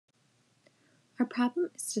Our problem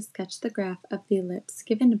is to sketch the graph of the ellipse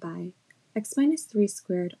given by x minus 3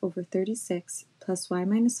 squared over 36 plus y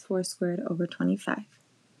minus 4 squared over 25.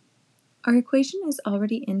 Our equation is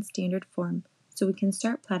already in standard form, so we can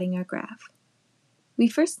start plotting our graph. We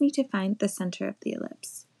first need to find the center of the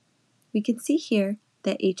ellipse. We can see here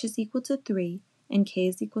that h is equal to 3 and k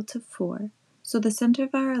is equal to 4, so the center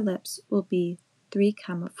of our ellipse will be 3,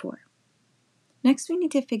 4. Next, we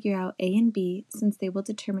need to figure out a and b since they will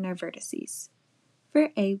determine our vertices. For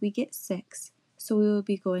a, we get 6, so we will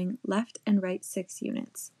be going left and right 6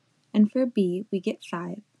 units. And for b, we get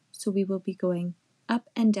 5, so we will be going up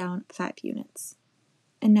and down 5 units.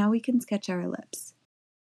 And now we can sketch our ellipse.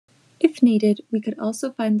 If needed, we could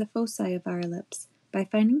also find the foci of our ellipse by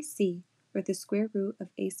finding c, or the square root of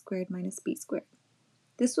a squared minus b squared.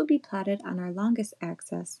 This will be plotted on our longest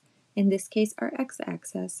axis, in this case our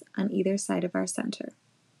x-axis, on either side of our center.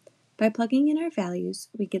 By plugging in our values,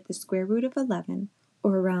 we get the square root of 11,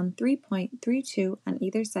 or around 3.32 on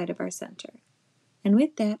either side of our center. And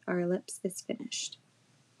with that, our ellipse is finished.